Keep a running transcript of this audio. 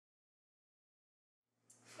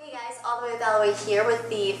Alloway with Alloway here with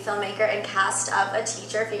the filmmaker and cast of A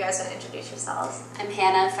Teacher, if you guys want to introduce yourselves. I'm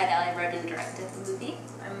Hannah Fidell, I wrote and directed the movie.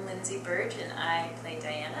 I'm Lindsay Burdge and I play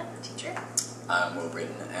Diana, the teacher. I'm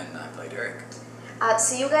Brittain and I play Derek.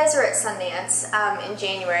 So you guys are at Sundance in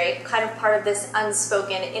January, kind of part of this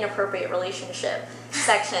unspoken, inappropriate relationship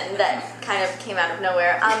section that kind of came out of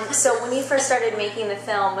nowhere. So when you first started making the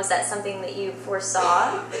film, was that something that you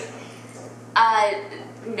foresaw?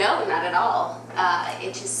 No, not at all.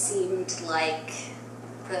 It just seemed like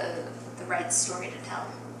the right story to tell.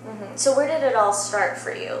 Mm-hmm. So where did it all start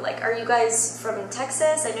for you? Like, are you guys from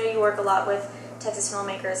Texas? I know you work a lot with Texas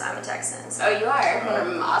filmmakers. I'm a Texan. So. Oh, you are?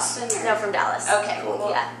 From Austin? Or? No, from Dallas. Okay,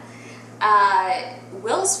 cool. Yeah.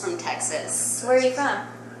 Will's from Texas. Where are you from?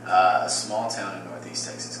 A small town in northeast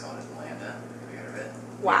Texas called Atlanta. Have you heard of it?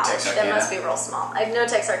 Wow, that must be real small. I know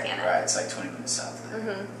Texarkana. Right, it's like 20 minutes south of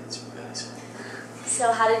there. Mm-hmm. It's really small.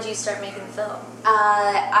 So how did you start making film?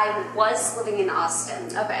 I was living in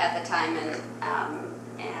Austin at the time, and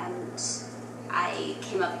I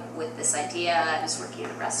came up with this idea. I was working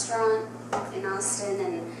at a restaurant in Austin,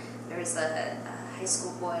 and there was a high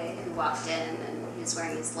school boy who walked in, and he was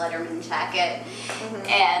wearing his Letterman jacket,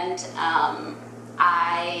 and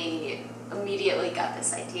I immediately got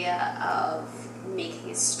this idea of making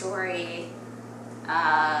a story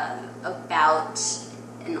about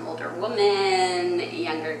an older woman, a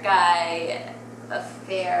younger guy,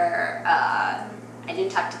 affair. I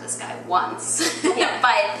didn't talk to this guy once,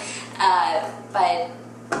 but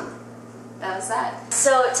that was that.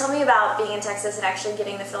 So tell me about being in Texas and actually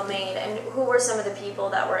getting the film made, and who were some of the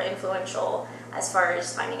people that were influential as far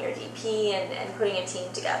as finding your DP and putting a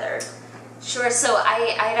team together? Sure, so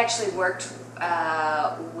I had actually worked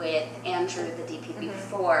with Andrew, the DP,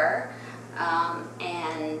 before,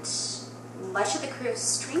 and much of the crew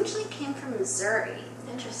strangely came from Missouri.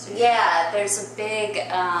 Interesting. Yeah, there's a big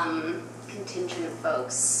contingent of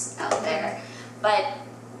folks out there, but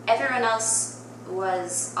everyone else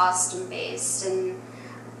was Austin-based, and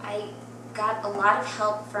I got a lot of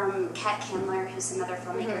help from Kat Candler, who's another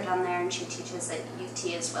filmmaker down there, and she teaches at UT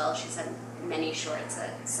as well. She's had many shorts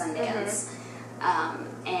at Sundance,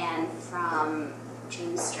 and from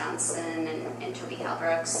James Johnson and Toby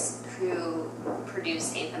Halbrooks, who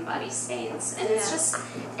produced Ain't Them Body Stains. And it's just,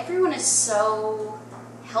 everyone is so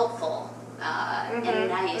helpful and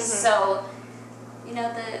nice. So, you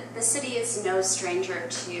know, the city is no stranger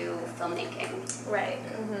to filmmaking. Right.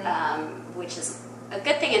 Which is a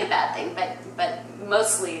good thing and a bad thing, but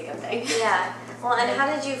mostly a good thing. Yeah. Well, and how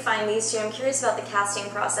did you find these two? I'm curious about the casting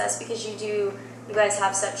process, because you guys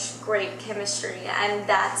have such great chemistry, and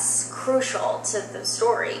that's crucial to the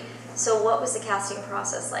story. So what was the casting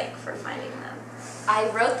process like for finding them? I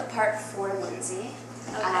wrote the part for Lindsay,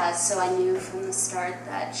 so I knew from the start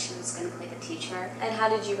that she was going to play the teacher. And how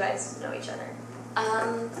did you guys know each other?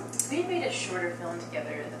 We had made a shorter film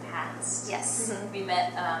together in the past. Yes. We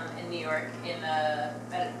met in New York at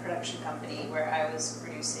a production company where I was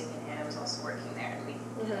producing and Hannah was also working there, and we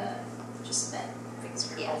just met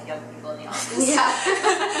because we were both young people in the office. Yeah.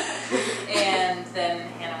 And then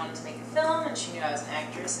Hannah wanted to make a film, and she knew I was an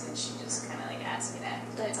actress, and she just kind of like asked me to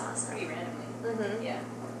act. That's awesome. Pretty randomly. Yeah.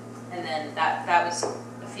 And then that was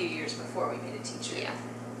a few years before we made A Teacher. Yeah.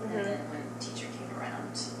 And then when Teacher came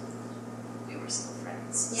around, we were still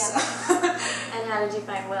friends. Yeah. So. And how did you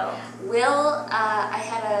find Will? Will, I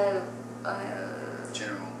had a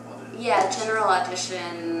General audition. Yeah, general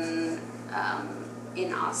audition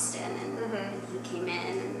in Austin, and he came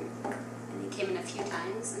in, and he came in a few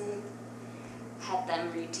times, and had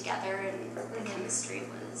them read together, and the chemistry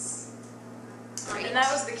was great. And that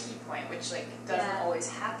was the key point, which like doesn't always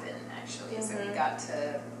happen actually, is that we got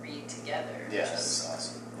to read together. Yeah, that was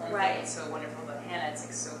awesome. Right. It's so wonderful about Hannah. It's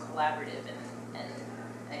like so collaborative,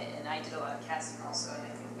 and I did a lot of casting also, and I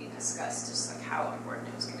think we discussed just like how important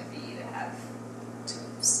it was going to be to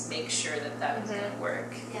make sure that was going to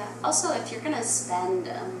work. Yeah. Also, if you're going to spend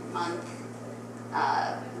a month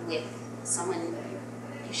with someone,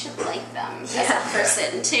 you should like them as a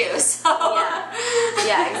person too. So.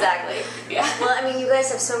 Yeah, exactly. Yeah. Well, I mean, you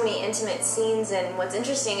guys have so many intimate scenes, and what's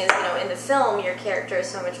interesting is, you know, in the film, your character is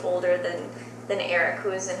so much older than Eric,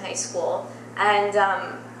 who is in high school, and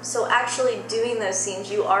so actually doing those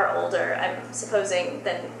scenes, you are older, I'm supposing,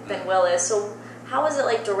 than Will is. So how was it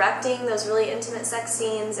like directing those really intimate sex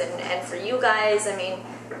scenes, and for you guys? I mean,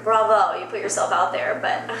 bravo, you put yourself out there,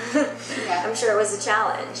 but I'm sure it was a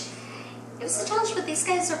challenge. It was a challenge, but these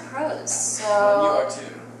guys are pros, so... You are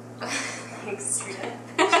too. Thanks, Rita.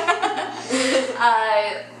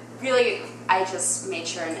 Really, I just made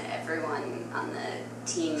sure, and everyone on the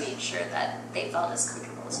team made sure that they felt as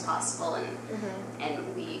comfortable as possible,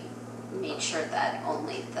 and we made sure that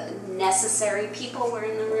only the necessary people were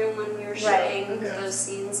in the room when we were shooting those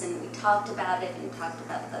scenes, and we talked about it and talked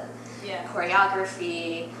about the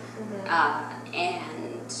choreography,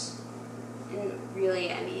 and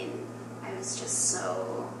really, I mean, I was just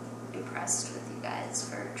so impressed with you guys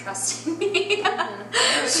for trusting me to do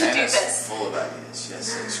this. Full of ideas. She has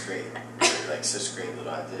such great, such great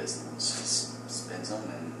little ideas, and she just spins them,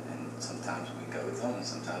 and sometimes we go with them, and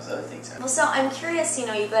sometimes other things happen. Well, so I'm curious, you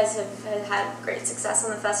know, you guys have had great success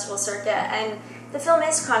on the festival circuit, and the film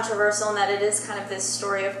is controversial in that it is kind of this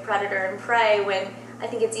story of predator and prey, when I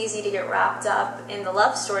think it's easy to get wrapped up in the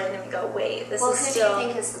love story, and then we go, wait, this is still... Well, who do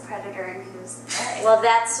you think is the predator and who's the prey? Well,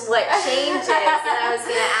 that's what changes, and I was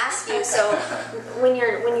going to ask you, so when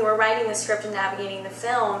you were writing the script and navigating the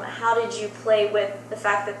film, how did you play with the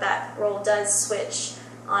fact that that role does switch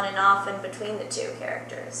on and off and between the two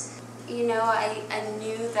characters? You know, I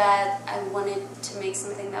knew that I wanted to make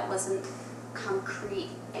something that wasn't concrete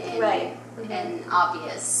and, and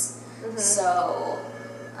obvious. So,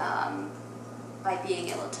 by being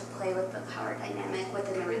able to play with the power dynamic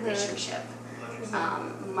within the relationship,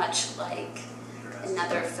 much like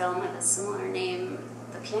another film of a similar name,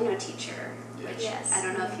 The Piano Teacher, which I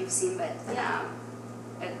don't know if you've seen, but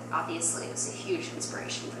obviously it was a huge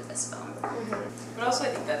inspiration for this film. But also I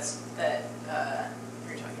think we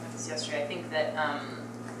were talking about this yesterday, I think that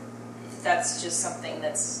that's just something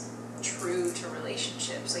that's true to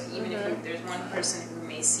relationships. Like even if there's one person who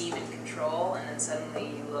may seem in control, and then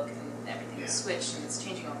suddenly you look and everything is switched and it's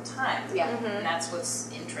changing all the time. And that's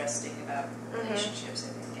what's interesting about relationships,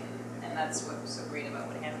 I think, and that's what was so great about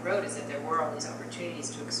what Hannah wrote, is that there were all these opportunities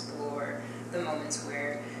to explore the moments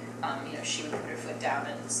where you know, she would put her foot down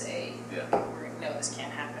and say, no, this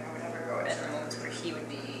can't happen, or whatever, or and the moments where he would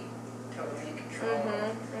be totally in control.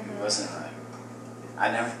 It wasn't like,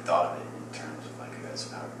 I never thought of it in terms of like who has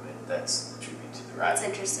power, but that's a tribute to the writing. That's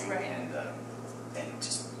interesting. Right. And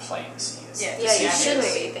just playing the scene. You shouldn't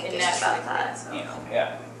be thinking about that. You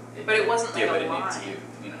know, but it wasn't like a it line. needed to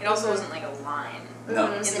do, you know. It also wasn't like a line.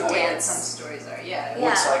 No. In the way that some stories are.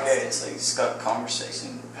 Well, it's like it's got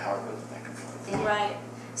conversation, power goes back and forth. Right.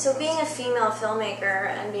 So being a female filmmaker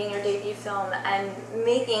and being your debut film and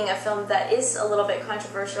making a film that is a little bit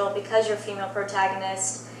controversial because you're a female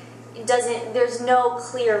protagonist, there's no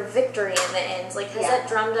clear victory in the end. Like, has that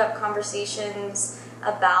drummed up conversations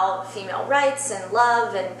about female rights and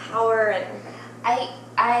love and power? And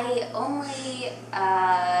I only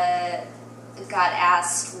got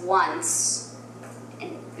asked once,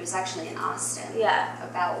 and it was actually in Austin,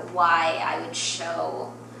 about why I would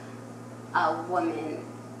show a woman,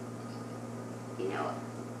 you know,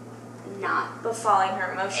 not befalling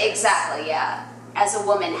her emotions. Exactly, as a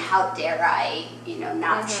woman, how dare I, you know,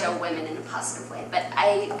 not show women in a positive way. But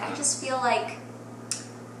I just feel like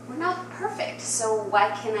we're not perfect, so why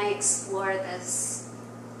can't I explore this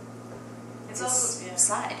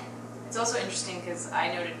side? It's also interesting because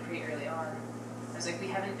I noted pretty early on, I was like, we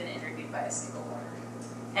haven't been interviewed by a single woman.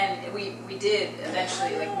 And we did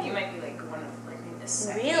eventually, like, you might be like one of like maybe the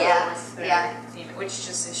second or third female, which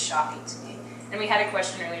just is shocking to me. And we had a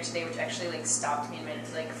question earlier today which actually like stopped me a minute.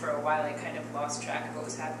 Like for a while I kind of lost track of what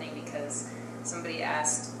was happening because somebody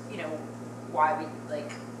asked, you know, why we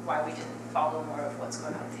didn't follow more of what's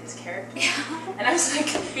going on with his character. And I was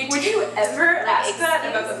like, would you ever ask that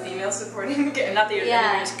about the female supporting? Not that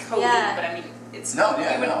you're coding, but I mean, it's they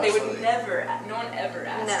would never. No one ever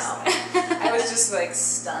asks. That. I was just like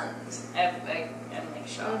stunned. I'm like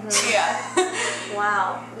shocked.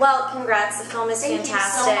 Wow. Well, congrats. The film is fantastic, you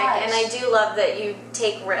so much. And I do love that you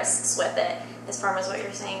take risks with it, as far as what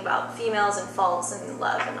you're saying about females and faults and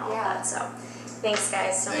love and all that. So, thanks,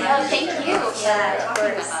 guys, so much. Thank you for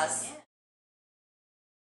talking with us.